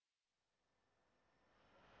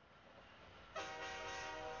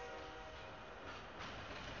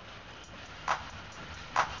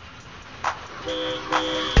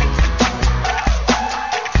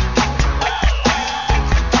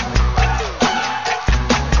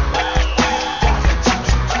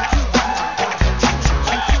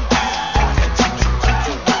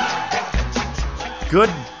Good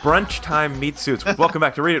brunch time meat suits. Welcome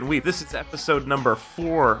back to Read It and Weep. This is episode number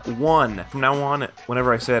 41. From now on,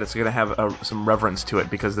 whenever I say it, it's going to have some reverence to it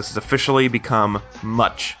because this has officially become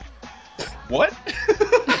much. What?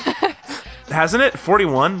 Hasn't it?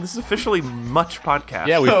 41? This is officially much podcast.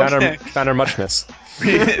 Yeah, we found our muchness.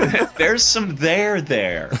 There's some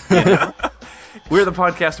there. Yeah. We're the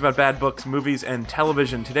podcast about bad books, movies, and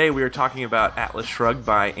television. Today we are talking about Atlas Shrugged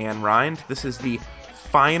by Anne Rind. This is the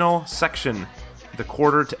final section, the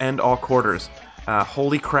quarter to end all quarters.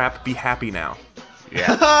 Holy crap, be happy now.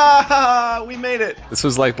 Yeah. We made it. This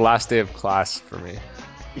was like the last day of class for me.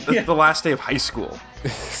 The last day of high school.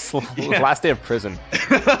 The last day of prison.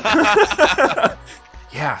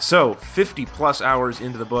 Yeah, so 50 plus hours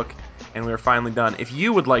into the book, and we are finally done. If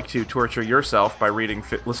you would like to torture yourself by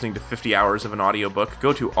listening to 50 hours of an audiobook,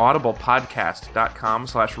 go to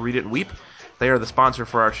audiblepodcast.com/readitandweep. They are the sponsor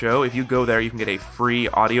for our show. If you go there, you can get a free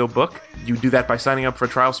audiobook. You do that by signing up for a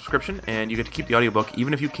trial subscription, and you get to keep the audiobook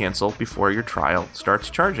even if you cancel before your trial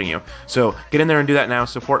starts charging you. So get in there and do that now.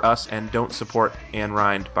 Support us, and don't support Anne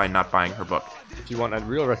Rind by not buying her book. If you want a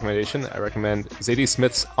real recommendation, I recommend Zadie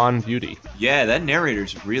Smith's On Beauty. Yeah, that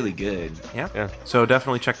narrator's really good. Yeah. So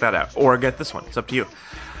definitely check that out. Or get this one. It's up to you.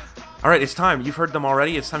 All right, it's time. You've heard them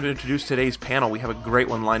already. It's time to introduce today's panel. We have a great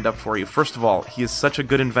one lined up for you. First of all, he is such a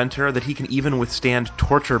good inventor that he can even withstand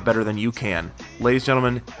torture better than you can. Ladies and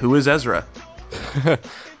gentlemen, who is Ezra?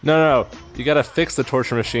 No. You gotta fix the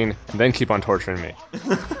torture machine and then keep on torturing me.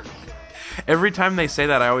 Every time they say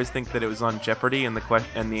that, I always think that it was on Jeopardy, and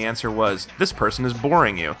the answer was, this person is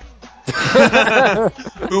boring you.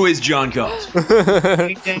 Who is John Galt?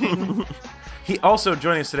 He also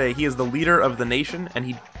joining us today. He is the leader of the nation, and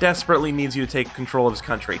he desperately needs you to take control of his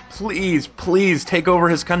country. Please take over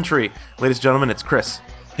his country. Ladies and gentlemen, it's Chris.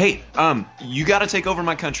 Hey, you gotta take over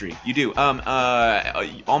my country. You do.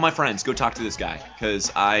 All my friends, go talk to this guy,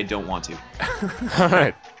 because I don't want to. All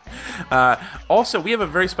right. Also, we have a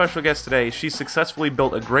very special guest today. She successfully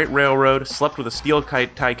built a great railroad, slept with a steel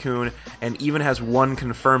kite tycoon, and even has one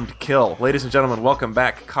confirmed kill. Ladies and gentlemen, welcome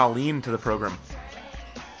back Colleen to the program.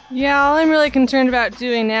 Yeah, all I'm really concerned about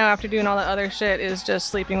doing now after doing all the other shit is just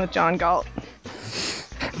sleeping with John Galt.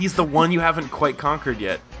 He's the one you haven't quite conquered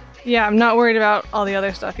yet. Yeah, I'm not worried about all the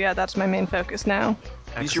other stuff yet. That's my main focus now.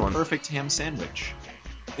 He's your perfect ham sandwich.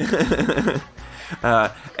 And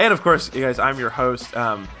of course, you guys, I'm your host.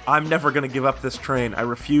 I'm never going to give up this train. I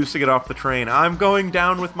refuse to get off the train. I'm going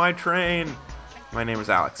down with my train. My name is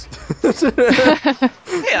Alex.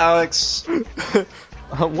 Hey, Alex.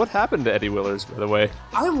 What happened to Eddie Willers, by the way?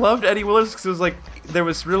 I loved Eddie Willers because it was like,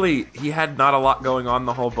 he had not a lot going on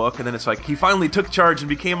the whole book, and then it's like, he finally took charge and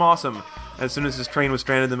became awesome as soon as his train was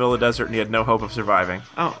stranded in the middle of the desert and he had no hope of surviving.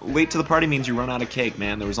 Oh, late to the party means you run out of cake,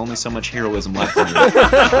 man. There was only so much heroism left in you.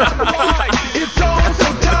 It's on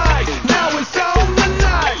so tight, now it's on the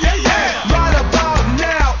night. Yeah. Right about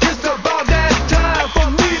now, it's about that time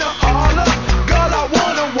for me to holler. Girl, I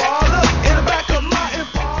wanna waller in the back of my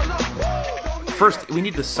Impala. First, we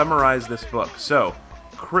need to summarize this book. So,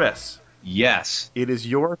 Chris. Yes. It is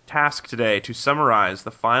your task today to summarize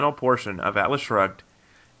the final portion of Atlas Shrugged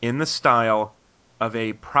in the style of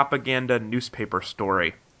a propaganda newspaper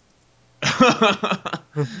story.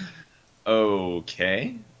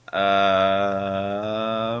 Okay.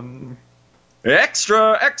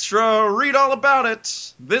 Extra, read all about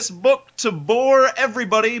it. This book to bore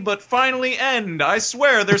everybody, but finally end. I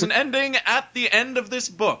swear there's an ending at the end of this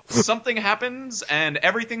book. Something happens, and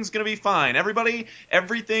everything's gonna be fine. Everybody,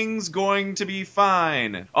 everything's going to be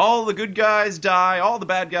fine. All the good guys die, all the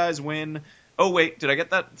bad guys win. Oh, wait, did I get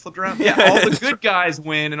that flipped around? Yeah, all the good guys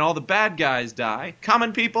win and all the bad guys die.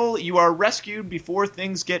 Common people, you are rescued before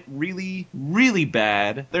things get really, really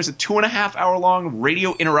bad. There's a 2.5 hour long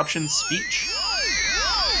radio interruption speech.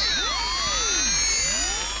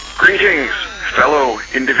 Greetings, fellow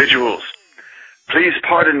individuals. Please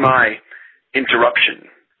pardon my interruption.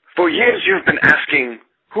 For years you've been asking,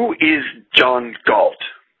 who is John Galt?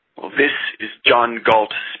 Well, this is John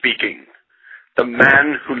Galt speaking. The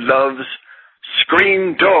man who loves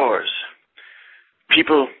screen doors.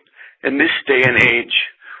 People, in this day and age,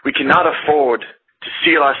 we cannot afford to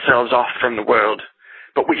seal ourselves off from the world,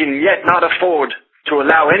 but we can yet not afford to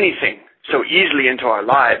allow anything so easily into our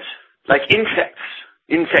lives, like insects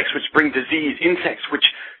which bring disease, insects which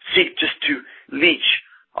seek just to leech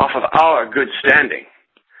off of our good standing.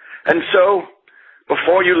 And so,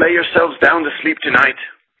 before you lay yourselves down to sleep tonight,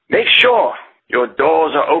 make sure your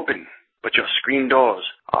doors are open, but your screen doors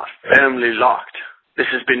are firmly locked. This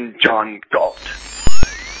has been John Galt.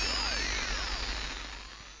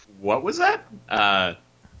 What was that?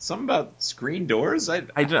 Something about screen doors? I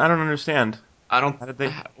don't understand. I don't. How did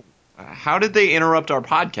they? How did they interrupt our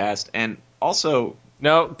podcast? And also,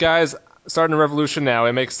 No, guys, starting a revolution now.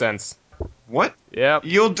 It makes sense. what? Yep.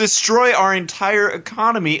 You'll destroy our entire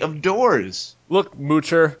economy of doors. Look,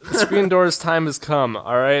 Moocher, Screen Doors' time has come,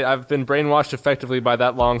 alright? I've been brainwashed effectively by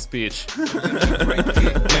that long speech. Down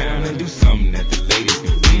and do something that the ladies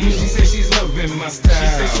can feel. She said she's loving my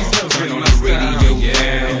style. Turn on the radio,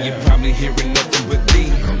 yeah. You're probably hearing nothing but the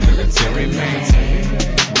military man.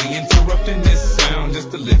 We interrupting this sound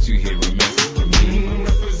just to let you hear a message from me. I'm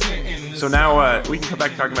representing. So now we can come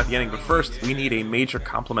back to talking about the ending, but first we need a major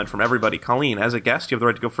compliment from everybody. Colleen, as a guest, you have the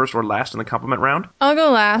right to go first or last in the compliment round. I'll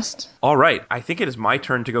go last. All right, I think it is my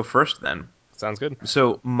turn to go first then. Sounds good.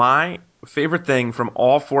 So my favorite thing from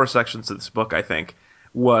all 4 sections of this book, I think,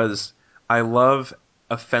 was I love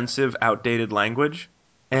offensive, outdated language,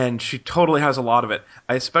 and she totally has a lot of it.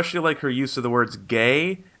 I especially like her use of the words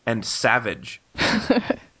gay and savage.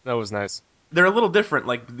 That was nice. They're a little different.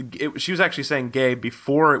 Like she was actually saying gay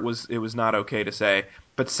before it was not okay to say,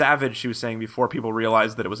 but savage she was saying before people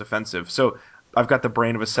realized that it was offensive. So I've got the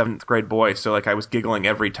brain of a 7th grade boy, so like I was giggling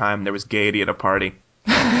every time there was gaiety at a party.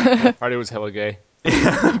 The party was hella gay.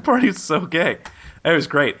 Yeah, the party was so gay. It was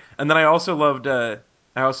great. And then I also loved the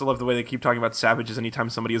way they keep talking about savages anytime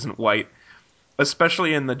somebody isn't white,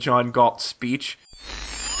 especially in the John Galt speech.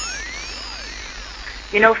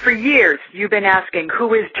 You know, for years you've been asking,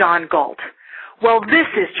 who is John Galt? Well, this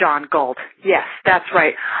is John Galt. Yes, that's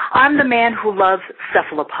right. I'm the man who loves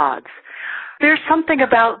cephalopods. There's something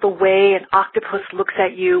about the way an octopus looks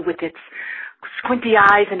at you with its squinty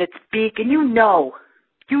eyes and its beak, and you know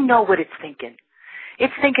what it's thinking.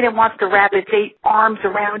 It's thinking it wants to wrap its 8 arms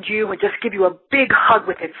around you and just give you a big hug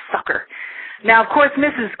with its sucker. Now, of course,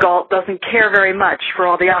 Mrs. Galt doesn't care very much for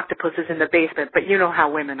all the octopuses in the basement, but you know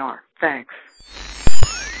how women are. Thanks.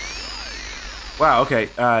 Wow. Okay.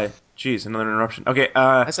 Geez, another interruption. Okay.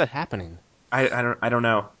 How's that happening? I don't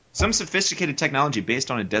know. Some sophisticated technology based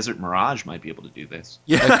on a desert mirage might be able to do this.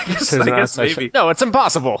 Yeah, I guess maybe. No, it's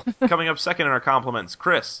impossible. Coming up second in our compliments,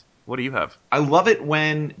 Chris. What do you have? I love it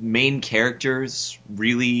when main characters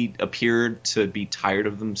really appear to be tired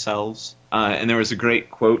of themselves. And there was a great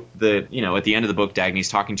quote that, you know, at the end of the book, Dagny's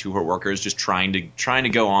talking to her workers, just trying to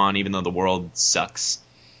go on, even though the world sucks.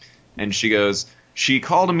 And she goes, she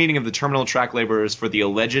called a meeting of the terminal track laborers for the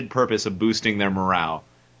alleged purpose of boosting their morale.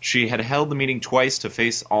 She had held the meeting twice to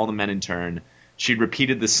face all the men in turn. She'd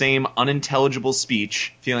repeated the same unintelligible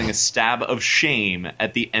speech, feeling a stab of shame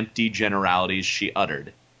at the empty generalities she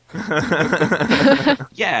uttered.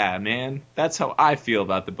 Yeah, man, that's how I feel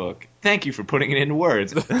about the book. Thank you for putting it into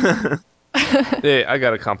words. Hey, I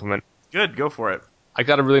got a compliment. Good, go for it. I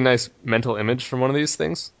got a really nice mental image from one of these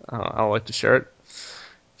things. I'd like to share it.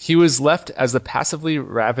 He was left as the passively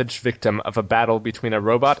ravaged victim of a battle between a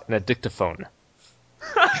robot and a dictaphone.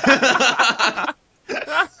 How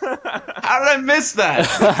did I miss that?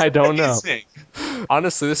 I don't know. Amazing.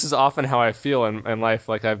 Honestly, this is often how I feel in life.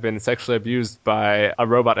 Like I've been sexually abused by a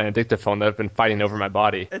robot and a dictaphone that have been fighting over my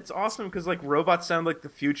body. It's awesome because like robots sound like the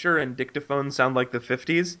future and dictaphones sound like the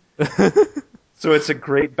 50s. So it's a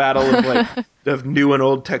great battle of new and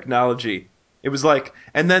old technology. It was like,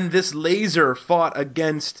 and then this laser fought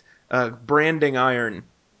against branding iron.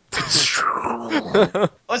 A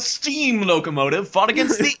steam locomotive fought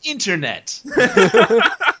against the internet.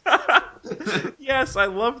 Yes, I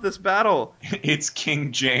love this battle. It's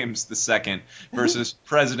King James II versus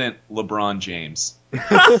President LeBron James.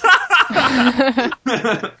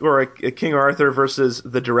 Or a King Arthur versus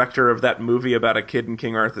the director of that movie about a kid in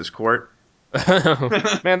King Arthur's court.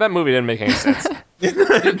 Man, that movie didn't make any sense.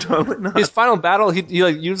 Totally not. His final battle, he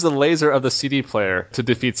like used the laser of the CD player to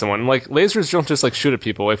defeat someone. Like lasers don't just like shoot at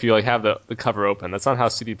people if you like have the cover open. That's not how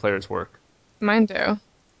CD players work. Mine do.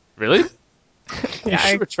 Really? Yeah, You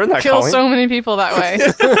I should return that, kill Colleen. so many people that way.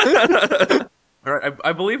 All right,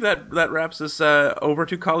 I believe that wraps us over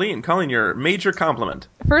to Colleen. Colleen, your major compliment.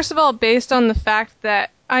 First of all, based on the fact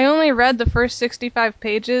that I only read the first 65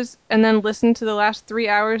 pages and then listened to the last 3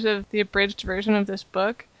 hours of the abridged version of this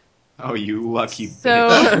book. Oh, you lucky So,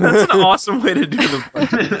 bitch. That's an awesome way to do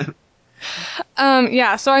the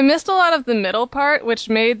yeah, so I missed a lot of the middle part, which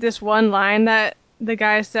made this one line that the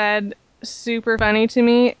guy said super funny to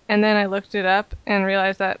me, and then I looked it up and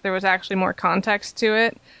realized that there was actually more context to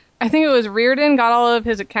it. I think it was Reardon got all of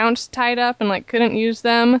his accounts tied up and like couldn't use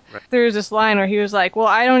them. Right. There was this line where he was like, well,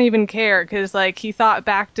 I don't even care, because like he thought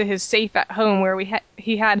back to his safe at home where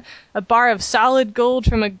he had a bar of solid gold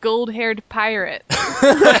from a gold-haired pirate.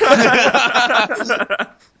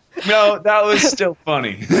 No, that was still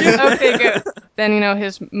funny. Okay, good. Then,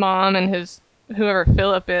 his mom and his whoever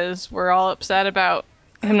Philip is were all upset about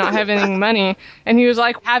him not having any money. And he was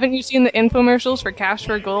like, haven't you seen the infomercials for Cash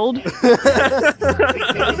for Gold? We rifle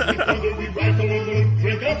and loot,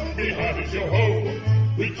 drink up, me hearties, yo ho.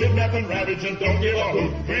 We kidnap and ravage and don't give a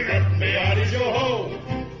hoot. Drink up, me hearties, yo ho.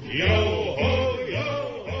 Yo ho,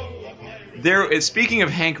 yo ho. Speaking of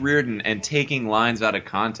Hank Reardon and taking lines out of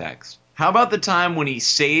context, how about the time when he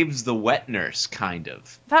saves the wet nurse, kind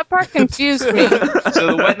of? That part confused me. So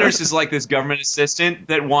the wet nurse is like this government assistant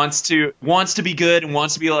that wants to be good and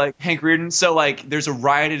wants to be like Hank Reardon. So like there's a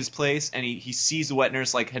riot at his place and he sees the wet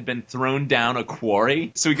nurse like had been thrown down a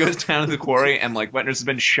quarry. So he goes down to the quarry and like wet nurse has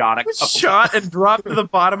been shot and dropped to the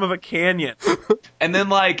bottom of a canyon. And then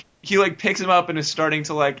like he like picks him up and is starting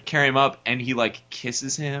to like carry him up and he like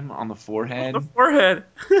kisses him on the forehead.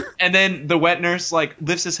 And then the wet nurse like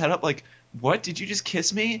lifts his head up like, "What? Did you just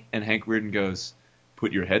kiss me?" And Hank Reardon goes,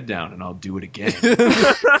 "Put your head down and I'll do it again."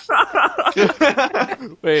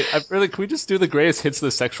 Wait, can we just do the greatest hits of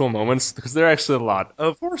the sexual moments? Because there are actually a lot.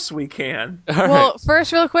 Of course we can. Well,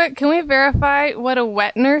 first, real quick, can we verify what a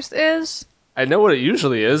wet nurse is? I know what it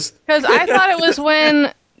usually is. Because I thought it was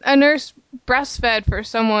when a nurse breastfed for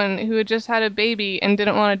someone who had just had a baby and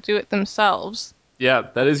didn't want to do it themselves. Yeah,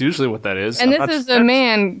 that is usually what that is. And this is a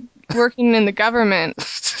man working in the government.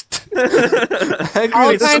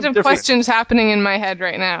 All kinds of questions happening in my head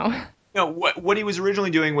right now. No, what he was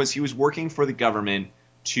originally doing was he was working for the government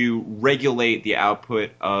to regulate the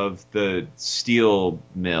output of the steel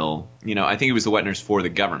mill. You know, I think it was the wet nurse for the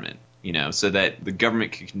government, you know, so that the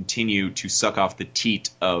government could continue to suck off the teat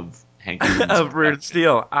of Hank Reardon's of Reardon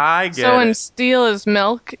Steel. I get So when it. steel is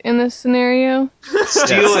milk in this scenario?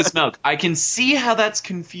 Steel is milk. I can see how that's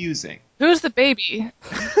confusing. Who's the baby?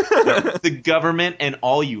 The government and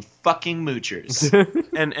all you fucking moochers.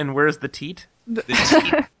 And where's the teat? The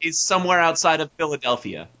teat is somewhere outside of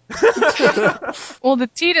Philadelphia. Well, the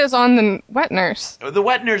teat is on the wet nurse. The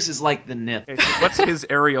wet nurse is like the nip. What's his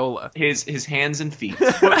areola? His hands and feet.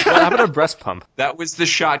 What happened to a breast pump? That was the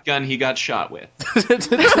shotgun he got shot with.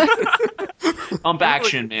 Pump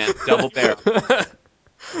action, man. Double barrel.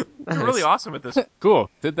 You're really awesome at this.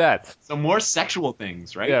 Cool, did that. So more sexual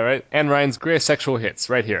things, right? Yeah, right. Anne Ryan's greatest sexual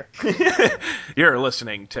hits, right here. You're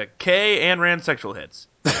listening to K and Rand Sexual Hits.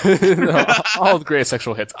 No, all the greatest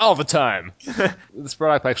sexual hits, all the time. This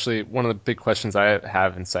brought up actually one of the big questions I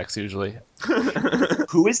have in sex usually.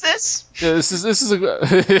 Who is this? Yeah, this is it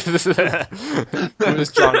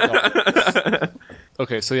was John Galt.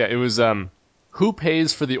 Okay, so yeah, it was who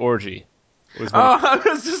pays for the orgy? I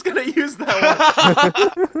was just gonna use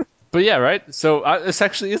that one. But yeah, right? So this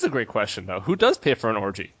actually is a great question, though. Who does pay for an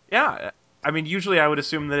orgy? Yeah, I mean, usually I would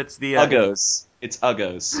assume that it's the... Uggos. It's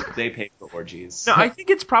Uggos. They pay for orgies. No, I think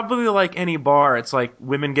it's probably like any bar. It's like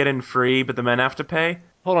women get in free, but the men have to pay.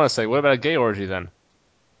 Hold on a sec. What about a gay orgy, then?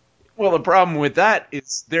 Well, the problem with that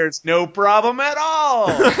is there's no problem at all.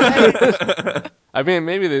 I mean,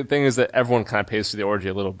 maybe the thing is that everyone kind of pays for the orgy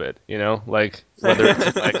a little bit, you know? Like, whether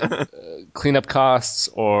it's like cleanup costs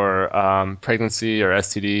or pregnancy or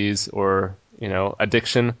STDs or, you know,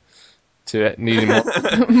 addiction to needing more.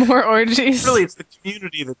 More orgies. Really, it's the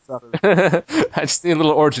community that suffers. I just need a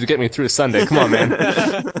little orgy to get me through Sunday. Come on,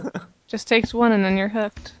 man. Just takes one and then you're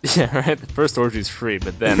hooked. Yeah, right? The first orgy's free,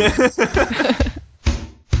 but then...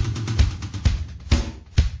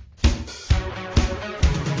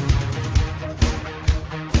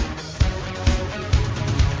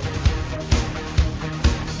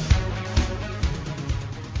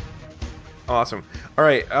 Awesome. All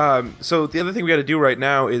right. So the other thing we got to do right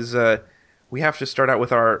now is we have to start out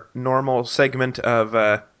with our normal segment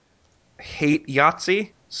of Hate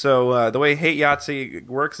Yahtzee. So the way Hate Yahtzee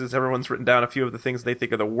works is everyone's written down a few of the things they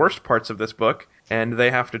think are the worst parts of this book, and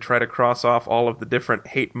they have to try to cross off all of the different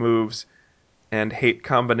hate moves and hate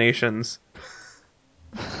combinations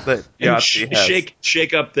that Yahtzee has.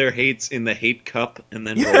 Shake up their hates in the hate cup and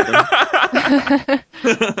then roll them.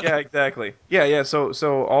 Yeah, exactly. Yeah. So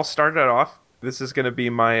I'll start it off. This is going to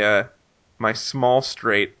be my my small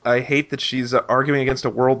straight. I hate that she's arguing against a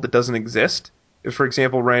world that doesn't exist. For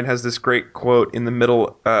example, Ryan has this great quote in the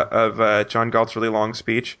middle of John Galt's really long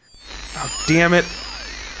speech. Oh, damn it.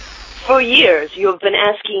 For years, you have been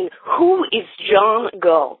asking, who is John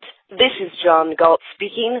Galt? This is John Galt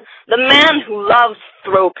speaking, the man who loves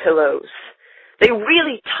throw pillows. They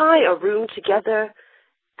really tie a room together,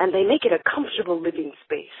 and they make it a comfortable living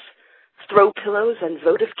space. Throw pillows and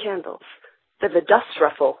votive candles. They're the dust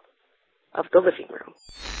ruffle of the living room.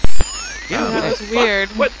 Yeah, that was weird.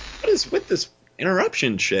 What is with this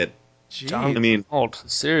interruption shit? John I mean, Galt,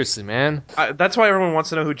 seriously, man. That's why everyone wants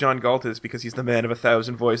to know who John Galt is, because he's the man of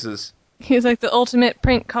 1,000 voices. He's like the ultimate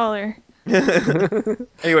prank caller.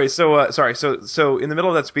 Anyway, sorry. So in the middle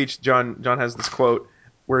of that speech, John has this quote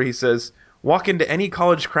where he says, "Walk into any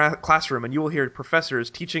college classroom and you will hear professors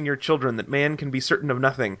teaching your children that man can be certain of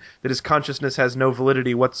nothing, that his consciousness has no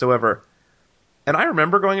validity whatsoever." And I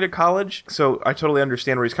remember going to college, so I totally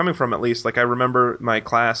understand where he's coming from. At least, like I remember my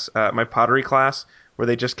class, my pottery class, where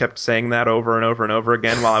they just kept saying that over and over and over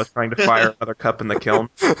again while I was trying to fire another cup in the kiln.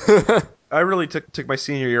 I really took my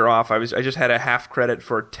senior year off. I just had a half credit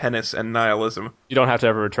for tennis and nihilism. You don't have to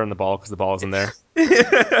ever return the ball because the ball isn't there.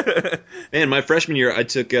 Man, my freshman year, I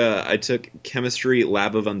took chemistry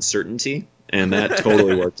lab of uncertainty, and that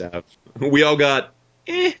totally worked out. We all got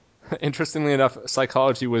Interestingly enough,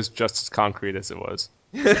 psychology was just as concrete as it was.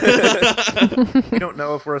 We don't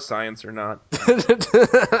know if we're a science or not.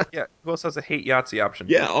 Yeah, who else has a hate Yahtzee option?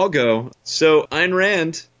 Yeah, I'll go. So Ayn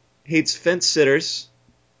Rand hates fence sitters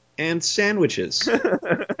and sandwiches.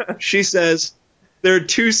 She says, there are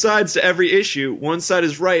two sides to every issue. One side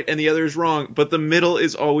is right and the other is wrong, but the middle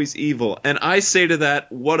is always evil. And I say to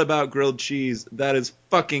that, what about grilled cheese? That is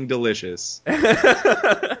fucking delicious.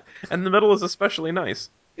 And the middle is especially nice.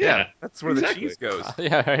 Yeah, That's where exactly. the cheese goes.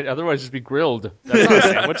 Yeah, right. Otherwise, just be grilled. That's not a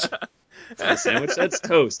sandwich. It's not a sandwich, that's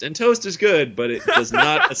toast. And toast is good, but it does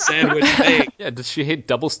not a sandwich make. Yeah, does she hate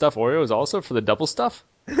double stuff Oreos also for the double stuff?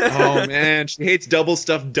 Oh, man, she hates double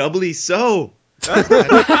stuff doubly so. Chris,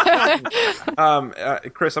 I'm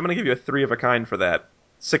going to give you a 3 of a kind for that.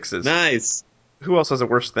 6s. Nice. Who else has a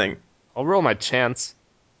worse thing? I'll roll my chance.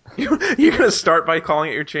 You're going to start by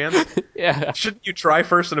calling it your chance? Yeah. Shouldn't you try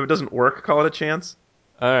first, and if it doesn't work, call it a chance?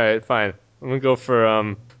 All right, fine. I'm gonna go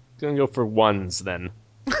for ones then.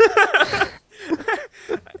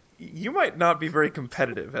 You might not be very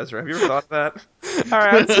competitive, Ezra. Have you ever thought of that? All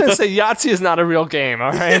right, I was gonna say Yahtzee is not a real game.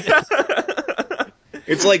 All right.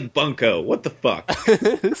 It's like Bunko. What the fuck?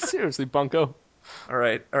 Seriously, Bunko. All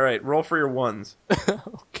right. Roll for your ones.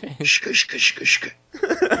 Okay. Shk.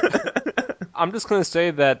 I'm just gonna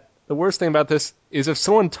say that the worst thing about this is if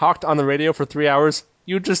someone talked on the radio for 3 hours,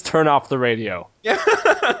 you just turn off the radio. Yeah.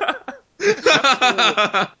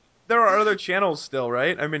 There are other channels still,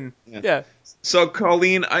 right? I mean, Yeah. So,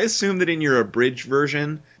 Colleen, I assume that in your abridged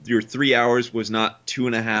version, your 3 hours was not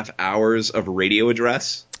 2.5 hours of radio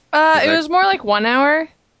address? It was more like 1 hour.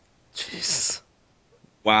 Jesus.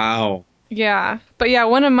 Wow. Yeah. But yeah,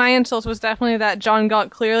 one of my insults was definitely that John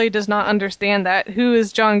Galt clearly does not understand that who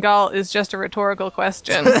is John Galt is just a rhetorical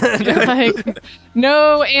question. Like,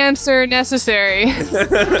 no answer necessary.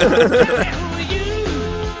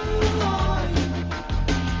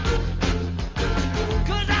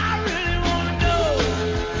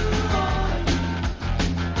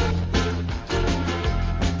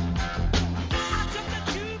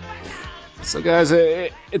 So, guys,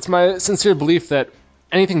 it's my sincere belief that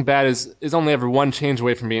anything bad is only ever one change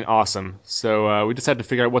away from being awesome. So we just had to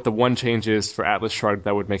figure out what the one change is for Atlas Shrugged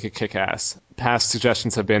that would make it kick ass. Past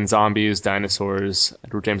suggestions have been zombies, dinosaurs,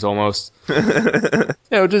 Edward James Olmos.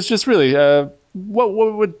 Just really, what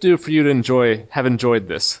would do for you to have enjoyed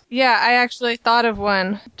this? Yeah, I actually thought of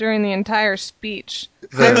one during the entire speech.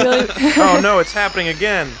 I really... Oh no, it's happening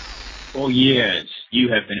again. For years, you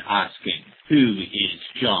have been asking, who is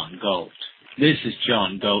John Galt? This is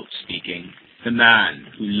John Galt speaking, the man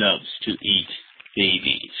who loves to eat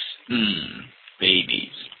babies.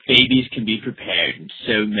 Babies. Babies can be prepared in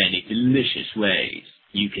so many delicious ways.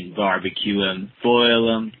 You can barbecue them, boil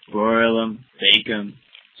them, broil them, bake them,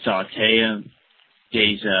 saute them.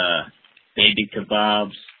 There's baby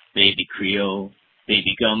kebabs, baby Creole,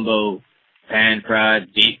 baby gumbo,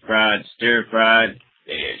 pan-fried, deep-fried, stir-fried.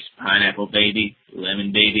 There's pineapple baby,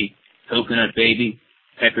 lemon baby, coconut baby,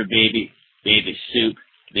 pepper baby, baby soup,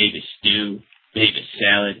 baby stew, baby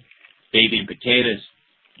salad, baby and potatoes,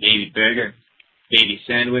 baby burger, baby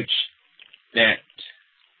sandwich. That's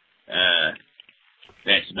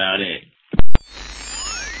about it.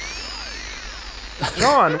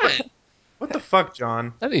 John, what the fuck,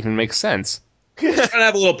 John? That even makes sense. Trying to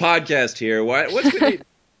have a little podcast here. What's going to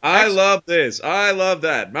I love this. I love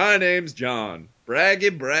that. My name's John.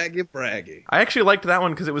 Braggy. I actually liked that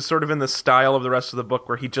one because it was sort of in the style of the rest of the book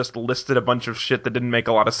where he just listed a bunch of shit that didn't make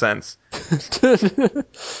a lot of sense.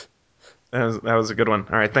 That was a good one.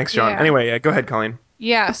 All right, thanks, John. Yeah. Anyway, go ahead, Colleen.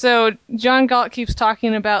 Yeah, so John Galt keeps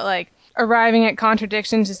talking about, like, arriving at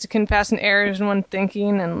contradictions is to confess an error in one's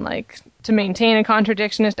thinking, and, like, to maintain a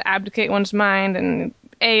contradiction is to abdicate one's mind, and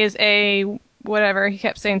A is A, whatever. He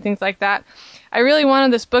kept saying things like that. I really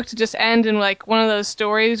wanted this book to just end in, like, one of those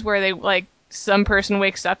stories where they, like, some person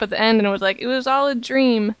wakes up at the end and it was like, it was all a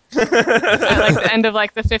dream. At, like, the end of,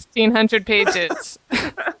 like, the 1,500 pages.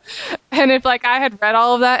 And if, like, I had read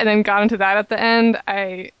all of that and then gotten to that at the end,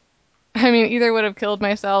 I I mean, either would have killed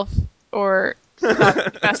myself or thought it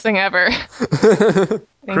was the best thing ever.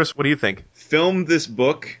 Chris, what do you think? Film this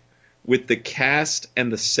book with the cast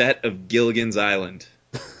and the set of Gilligan's Island.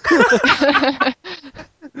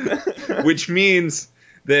 Which means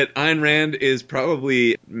that Ayn Rand is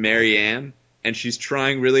probably Mary Ann, and she's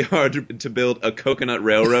trying really hard to build a coconut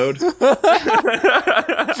railroad.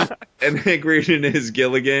 And Hank Reardon is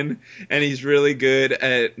Gilligan, and he's really good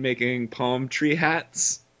at making palm tree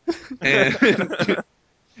hats. And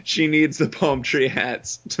she needs the palm tree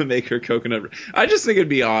hats to make her coconut. I just think it'd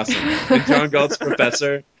be awesome. And John Galt's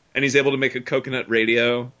professor, and he's able to make a coconut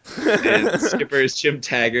radio. And Skipper is Jim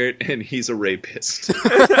Taggart, and he's a rapist.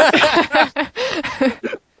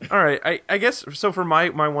 All right, I guess, so for my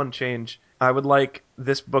one change, I would like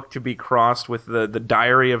this book to be crossed with the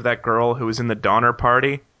diary of that girl who was in the Donner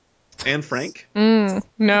Party. Anne Frank?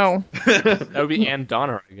 No. That would be Ann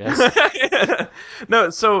Donner, I guess. No,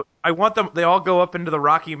 so I want them, they all go up into the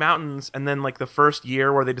Rocky Mountains, and then like the first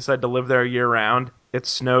year where they decide to live there year round, it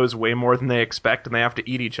snows way more than they expect, and they have to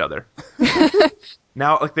eat each other.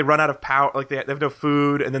 Now, like, they run out of power, like, they have no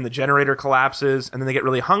food, and then the generator collapses, and then they get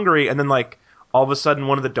really hungry, and then, like, all of a sudden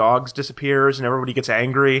one of the dogs disappears, and everybody gets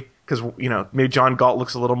angry, because, you know, maybe John Galt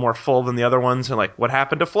looks a little more full than the other ones, and like, what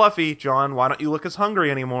happened to Fluffy? John, why don't you look as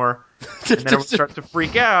hungry anymore? And then everyone starts to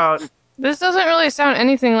freak out. This doesn't really sound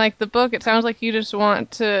anything like the book. It sounds like you just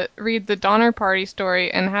want to read the Donner Party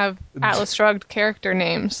story and have Atlas Shrugged character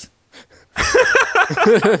names.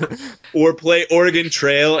 Or play Oregon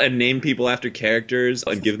Trail and name people after characters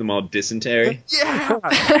and give them all dysentery. Yeah!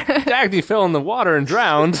 Dagny fell in the water and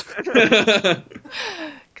drowned.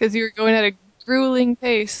 Because you were going at a grueling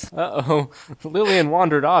pace. Uh-oh. Lillian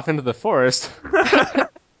wandered off into the forest.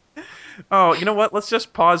 Oh, you know what? Let's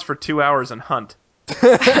just pause for 2 hours and hunt.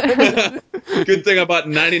 Good thing I bought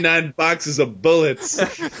 99 boxes of bullets.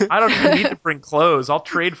 I don't even need to bring clothes. I'll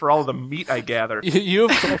trade for all of the meat I gather. You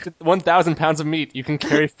have collected 1,000 pounds of meat. You can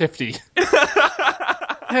carry 50.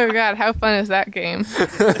 Oh god, how fun is that game?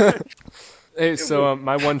 Hey, so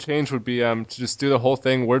my one change would be to just do the whole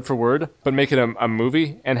thing word for word, but make it a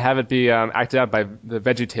movie and have it be acted out by the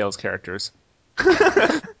VeggieTales characters.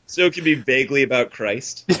 So it could be vaguely about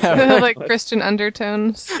Christ. Yeah, Like Christian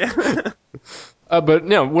undertones. but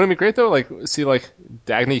no, wouldn't it be great though? Like, see like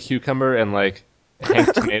Dagny Cucumber and like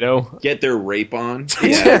Hank Tomato Get their rape on.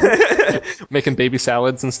 Yeah. making baby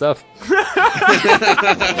salads and stuff.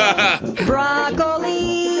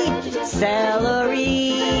 Broccoli,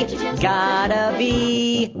 celery, gotta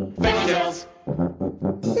be.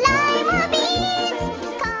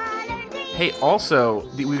 Hey, also,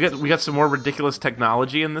 we got some more ridiculous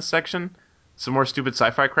technology in this section. Some more stupid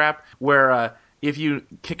sci-fi crap, where if you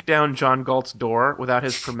kick down John Galt's door without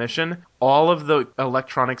his permission, all of the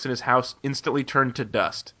electronics in his house instantly turn to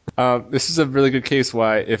dust. This is a really good case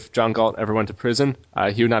why if John Galt ever went to prison,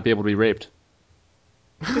 he would not be able to be raped.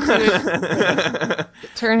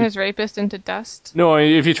 Turn his rapist into dust. No,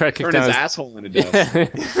 if you try to kick Turn down his asshole into dust. yeah,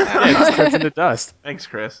 it just turns into dust. Thanks,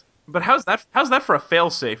 Chris. But how's that for a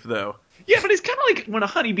failsafe, though? Yeah, but it's kind of like when a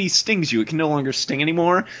honeybee stings you, it can no longer sting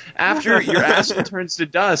anymore. After your asshole turns to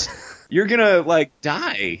dust, you're gonna, like,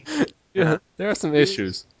 die. Yeah, there are some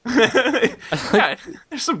issues. Yeah,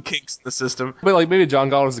 there's some kinks in the system. But like maybe John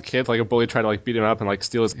Galt as a kid, like a bully tried to like beat him up and like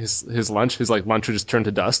steal his lunch. His like lunch would just turn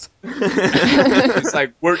to dust. It's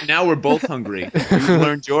like we're both hungry. You've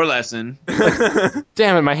learned your lesson.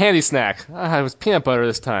 Damn it, my handy snack. It was peanut butter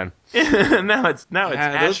this time. now it's Those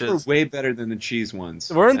ashes. were way better than the cheese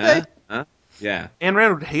ones. Weren't they? Huh? Yeah, Ayn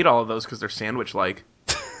Rand would hate all of those because they're sandwich-like.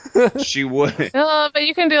 she would. No, but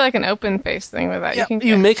you can do like an open face thing with that. Yeah, can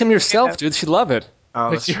you make them yourself, dude. She'd love it.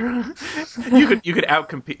 Oh, that's true. you could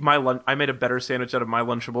outcompete my lunch. I made a better sandwich out of my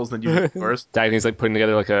Lunchables than you did yours. Dagny's like putting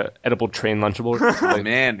together like a edible train Lunchable. Oh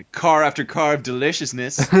man, car after car of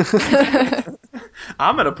deliciousness.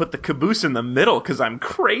 I'm gonna put the caboose in the middle because I'm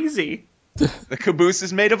crazy. The caboose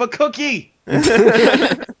is made of a cookie.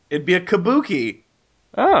 It'd be a kabuki.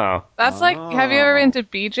 Oh. That's like, have you ever been to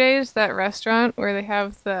BJ's, that restaurant where they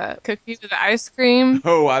have the cookies with the ice cream?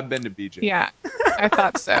 Oh, I've been to BJ. Yeah, I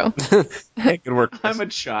thought so. Hey, good work. I'm a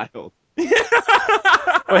child. Oh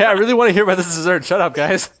yeah, I really want to hear about this dessert. Shut up,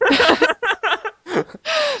 guys.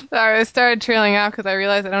 Sorry, I started trailing off because I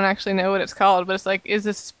realized I don't actually know what it's called, but it's like, is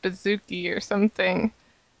this Spazuki or something?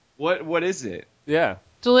 What is it? Yeah.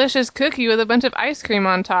 Delicious cookie with a bunch of ice cream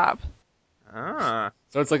on top. Ah.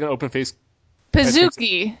 So it's like an open face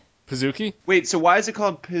Pazuki. Pazuki? Wait, so why is it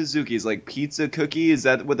called Pazuki? Is like pizza cookie? Is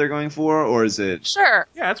that what they're going for, or is it? Sure.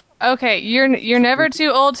 Yeah, it's Okay, you're never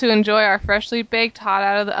too old to enjoy our freshly baked, hot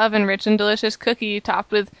out of the oven, rich and delicious cookie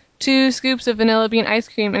topped with 2 scoops of vanilla bean ice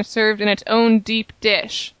cream and served in its own deep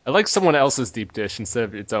dish. I like someone else's deep dish instead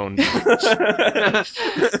of its own.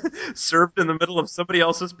 Served in the middle of somebody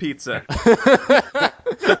else's pizza.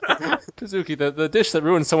 Pazuki, the dish that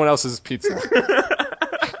ruined someone else's pizza.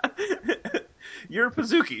 You're a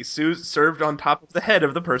Pazuki, served on top of the head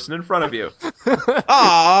of the person in front of you.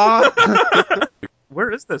 Aww.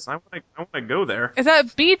 Where is this? I want to go there. Is that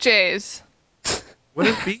BJ's? What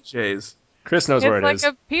is BJ's? Chris knows where it is. It's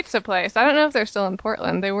like a pizza place. I don't know if they're still in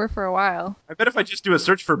Portland. They were for a while. I bet if I just do a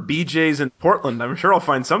search for BJ's in Portland, I'm sure I'll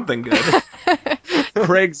find something good.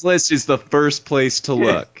 Craigslist is the first place to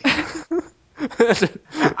look.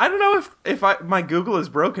 I don't know if my Google is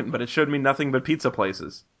broken, but it showed me nothing but pizza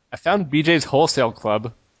places. I found BJ's Wholesale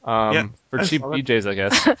Club for cheap saw that. BJ's, I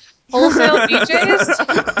guess. Wholesale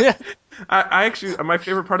BJ's? Yeah. I actually, my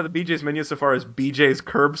favorite part of the BJ's menu so far is BJ's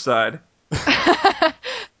Curbside.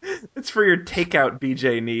 It's for your takeout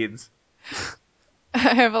BJ needs. I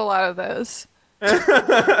have a lot of those.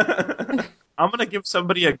 I'm going to give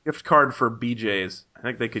somebody a gift card for BJ's. I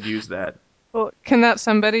think they could use that. Well, can that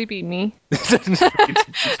somebody be me?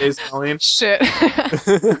 BJ's, Colleen? Shit.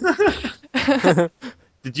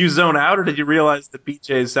 Did you zone out, or did you realize that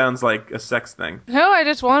BJ's sounds like a sex thing? No, I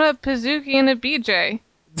just want a Pazuki and a BJ.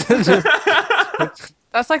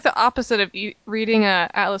 That's like the opposite of reading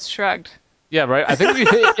Atlas Shrugged. Yeah, right. I think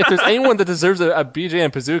if there's anyone that deserves a BJ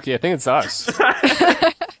and Pazuki, I think it's us.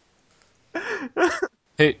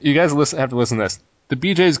 Hey, you guys have to listen to this. The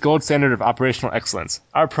BJ's gold standard of operational excellence.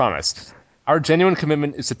 Our promise. Our genuine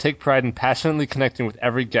commitment is to take pride in passionately connecting with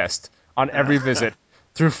every guest on every visit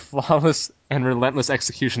through flawless and relentless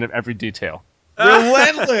execution of every detail.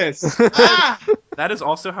 Relentless! That is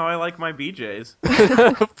also how I like my BJ's.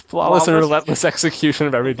 Flawless and relentless execution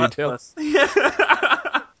of every detail.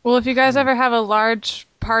 Well, if you guys ever have a large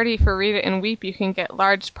party for Read It and Weep, you can get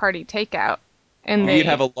large party takeout. And You'd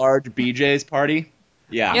have a large BJ's party?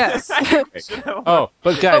 Yeah. Yes. Oh,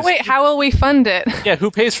 but guys. But wait, how will we fund it? Yeah, who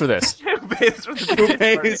pays for this? Who pays for the Who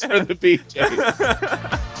BJ's pays for the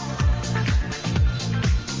BJ's?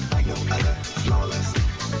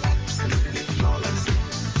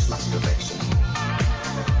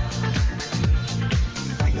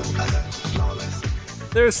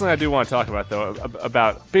 There's something I do want to talk about, though,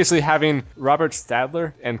 about basically having Robert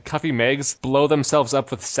Stadler and Cuffy Meggs blow themselves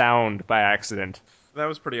up with sound by accident. That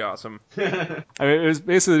was pretty awesome. I mean, it was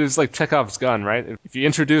basically just like Chekhov's gun, right? If you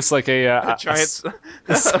introduce like a giant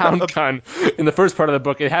a sound gun in the first part of the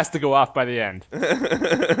book, it has to go off by the end.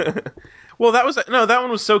 Well, that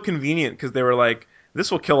one was so convenient because they were like, this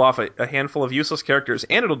will kill off a handful of useless characters,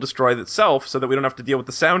 and it'll destroy itself so that we don't have to deal with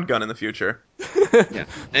the sound gun in the future. Yeah.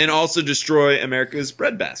 And also destroy America's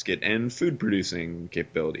breadbasket and food-producing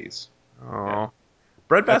capabilities. Oh, yeah.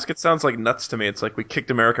 Breadbasket sounds like nuts to me. It's like we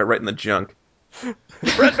kicked America right in the junk. The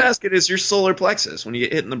breadbasket is your solar plexus. When you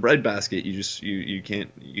get hit in the breadbasket, you lose your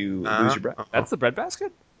breath. That's the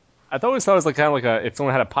breadbasket? I always thought it was like kind of like if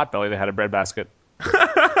someone had a potbelly, they had a breadbasket.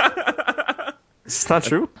 It's not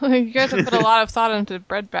true. You guys have put a lot of thought into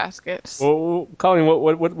bread baskets. Well, Colleen,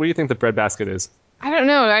 what do you think the breadbasket is? I don't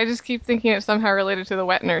know. I just keep thinking it's somehow related to the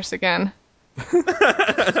wet nurse again.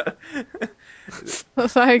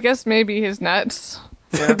 So I guess maybe his nuts.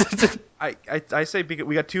 Yeah. I say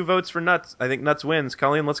we got 2 votes for nuts. I think nuts wins.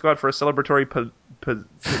 Colleen, let's go out for a celebratory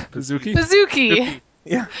Pazuki? Pazuki!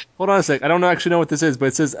 Yeah. Hold on a sec. I don't actually know what this is, but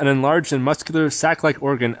it says an enlarged and muscular sac-like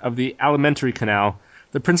organ of the alimentary canal,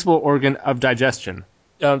 the principal organ of digestion.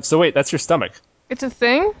 So wait, that's your stomach. It's a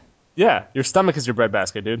thing? Yeah, your stomach is your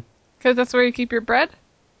breadbasket, dude. Because that's where you keep your bread?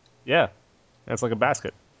 Yeah, that's like a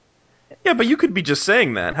basket. Yeah, but you could be just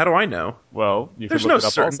saying that. How do I know? Well, you There's could no look it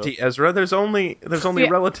up certainty, also. Ezra. There's only Yeah.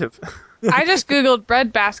 relative. I just googled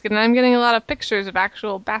bread basket, and I'm getting a lot of pictures of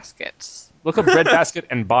actual baskets. Look up breadbasket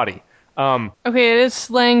and body. Okay, it is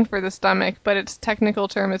slang for the stomach, but its technical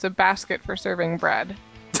term is a basket for serving bread.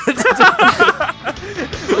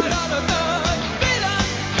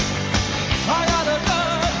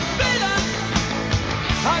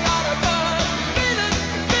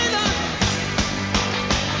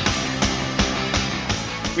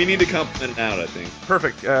 We need to compliment it out, I think.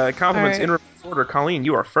 Perfect. Compliments All right. in reverse order. Colleen,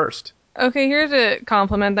 you are first. Okay, here's a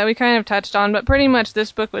compliment that we kind of touched on, but pretty much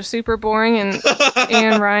this book was super boring, and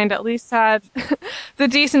Anne Rind at least had the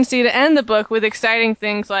decency to end the book with exciting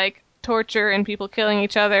things like torture and people killing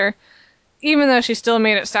each other. Even though she still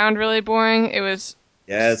made it sound really boring, it was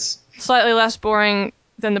slightly less boring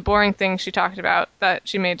than the boring things she talked about that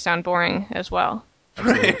she made sound boring as well.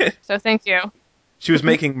 Right. So thank you. She was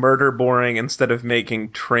making murder boring instead of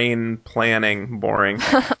making train planning boring.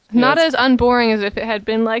 Not as unboring as if it had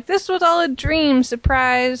been like, this was all a dream,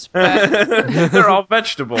 surprise, but They're all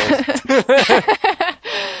vegetables.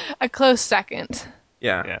 a close second.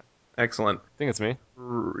 Yeah. Excellent. I think it's me.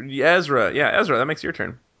 Ezra, that makes your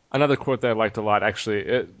turn. Another quote that I liked a lot,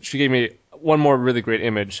 actually. She gave me one more really great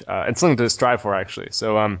image, and something to strive for, actually.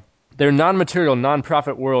 So, their non-material,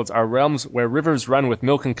 non-profit worlds are realms where rivers run with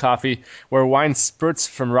milk and coffee, where wine spurts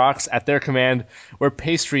from rocks at their command, where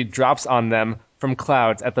pastry drops on them from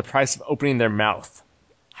clouds at the price of opening their mouth.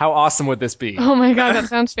 How awesome would this be? Oh my god, that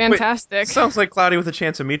sounds fantastic. Wait, sounds like Cloudy with a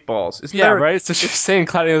Chance of Meatballs. Isn't Yeah, there... right? So she's saying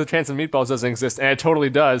Cloudy with a Chance of Meatballs doesn't exist, and it totally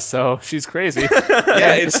does, so she's crazy.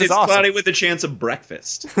 Yeah, it's awesome. Cloudy with a Chance of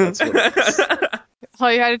breakfast. That's what it is.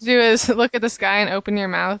 All you had to do is look at the sky and open your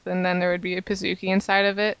mouth, and then there would be a Pizookie inside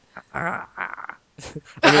of it. I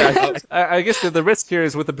guess the risk here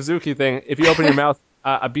is with the Pizookie thing, if you open your mouth,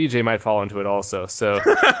 a BJ might fall into it also, so...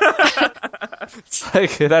 It's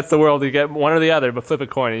like, that's the world. You get one or the other, but flip a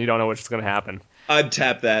coin and you don't know which is going to happen. I'd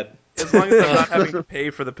tap that. As long as I'm not having to pay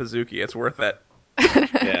for the Pizookie, it's worth it.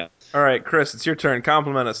 Yeah. All right, Chris, it's your turn.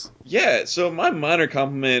 Compliment us. Yeah, so my minor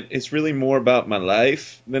compliment is really more about my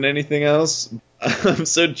life than anything else.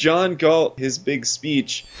 So John Galt, his big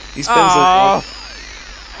speech, he spends a lot...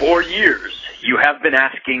 For years, you have been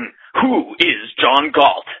asking, who is John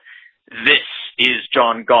Galt? This is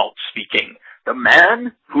John Galt speaking, the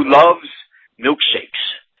man who loves milkshakes.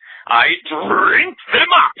 I drink them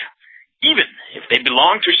up, even if they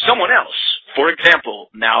belong to someone else. For example,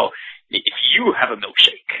 now, if you have a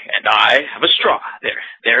milkshake and I have a straw,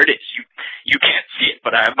 there it is. You can't see it,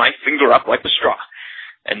 but I have my finger up like the straw.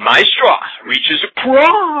 And my straw reaches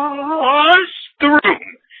across the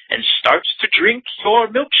room and starts to drink your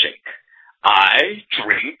milkshake. I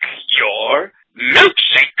drink your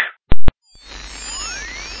milkshake.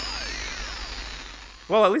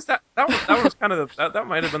 Well, at least that was kind of that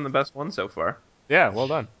might have been the best one so far. Yeah, well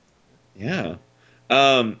done. Yeah.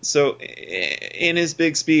 So in his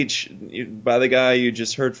big speech by the guy you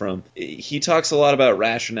just heard from, he talks a lot about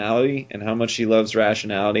rationality and how much he loves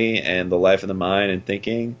rationality and the life of the mind and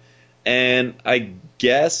thinking. And I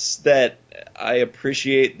guess that I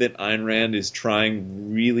appreciate that Ayn Rand is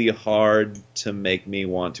trying really hard to make me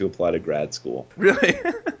want to apply to grad school. Really?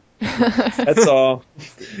 That's all.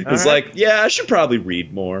 It's like, yeah, I should probably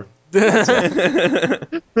read more. That's all.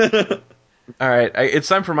 All right, it's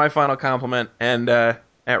time for my final compliment, and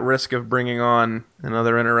at risk of bringing on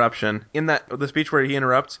another interruption, in that the speech where he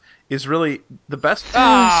interrupts is really the best.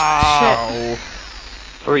 Oh,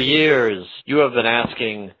 For years, you have been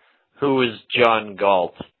asking, who is John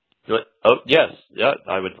Galt? Oh, yes, yeah,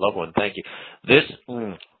 I would love one, thank you. This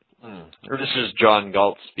is John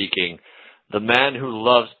Galt speaking, the man who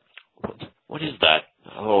loves... What is that?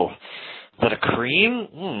 Oh, is that a cream?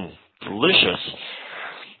 Delicious.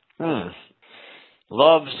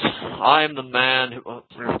 Loves, I am the man who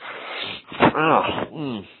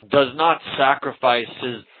does not sacrifice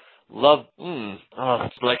his love.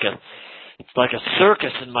 It's like a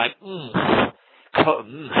circus in my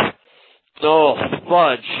Oh,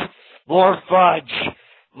 fudge. More fudge.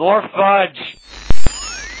 More fudge.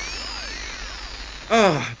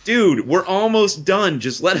 Oh, dude, we're almost done.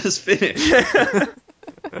 Just let us finish.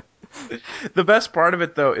 The best part of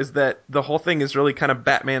it, though, is that the whole thing is really kind of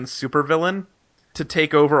Batman's supervillain to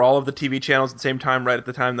take over all of the TV channels at the same time, right at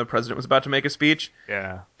the time the president was about to make a speech.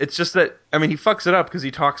 Yeah. It's just that, I mean, he fucks it up because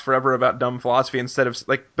he talks forever about dumb philosophy instead of,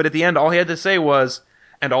 like, but at the end, all he had to say was,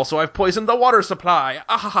 and also I've poisoned the water supply.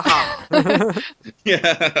 Ah ha ha ha.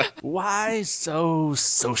 Yeah. Why so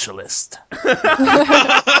socialist?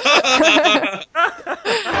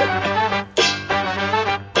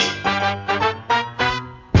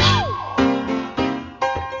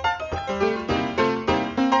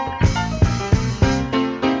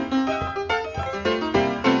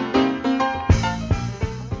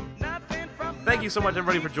 Thank you so much,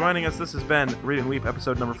 everybody, for joining us. This has been Read and Weep,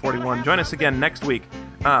 episode number 41. Join us again next week.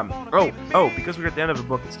 Because we're at the end of the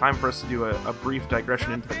book, it's time for us to do a brief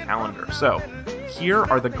digression into the calendar. So, here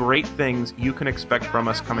are the great things you can expect from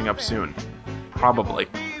us coming up soon. Probably.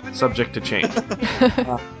 Subject to change.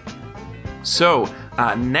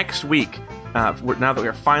 Next week, now that we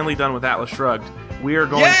are finally done with Atlas Shrugged, we are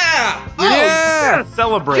going... Yeah!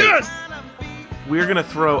 Celebrate! Yes! We're going to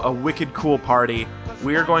throw a wicked cool party.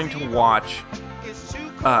 We are going to watch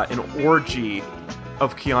an orgy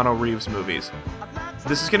of Keanu Reeves movies.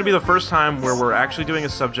 This is going to be the first time where we're actually doing a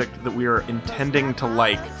subject that we are intending to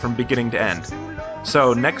like from beginning to end.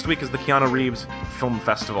 So next week is the Keanu Reeves Film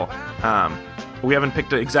Festival. We haven't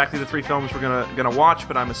picked exactly the 3 films we're gonna watch,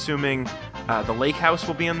 but I'm assuming The Lake House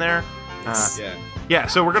will be in there. Yeah. Yeah,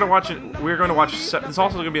 so we're going to watch it. We're going to watch. It's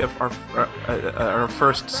also going to be our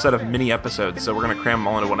first set of mini episodes. So we're going to cram them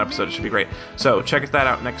all into one episode. It should be great. So check that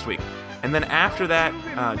out next week. And then after that,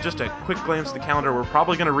 just a quick glance at the calendar. We're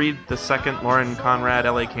probably going to read the second Lauren Conrad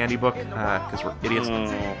L.A. Candy book because we're idiots.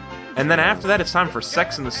 And then after that, it's time for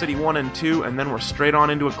Sex and the City 1 and 2, and then we're straight on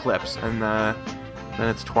into Eclipse, and then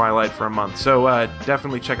it's Twilight for a month. So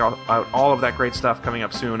definitely check out all of that great stuff coming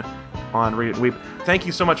up soon on RiaW. Thank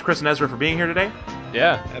you so much, Chris and Ezra, for being here today.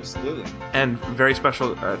 Yeah. Absolutely. And very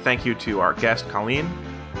special thank you to our guest, Colleen.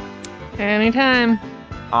 Anytime.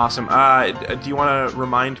 Awesome. Do you want to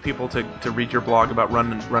remind people to read your blog about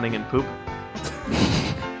running and poop?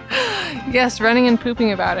 Yes, running and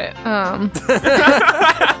pooping about it.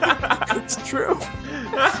 It's true.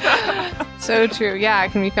 So true. Yeah,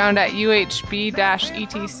 it can be found at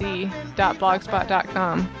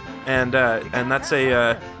uhb-etc.blogspot.com. And that's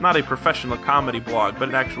not a professional comedy blog, but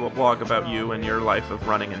an actual blog about you and your life of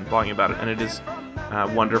running and blogging about it. And it is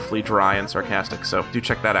wonderfully dry and sarcastic. So do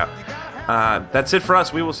check that out. That's it for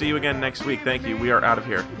us. We will see you again next week. Thank you. We are out of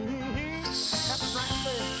here.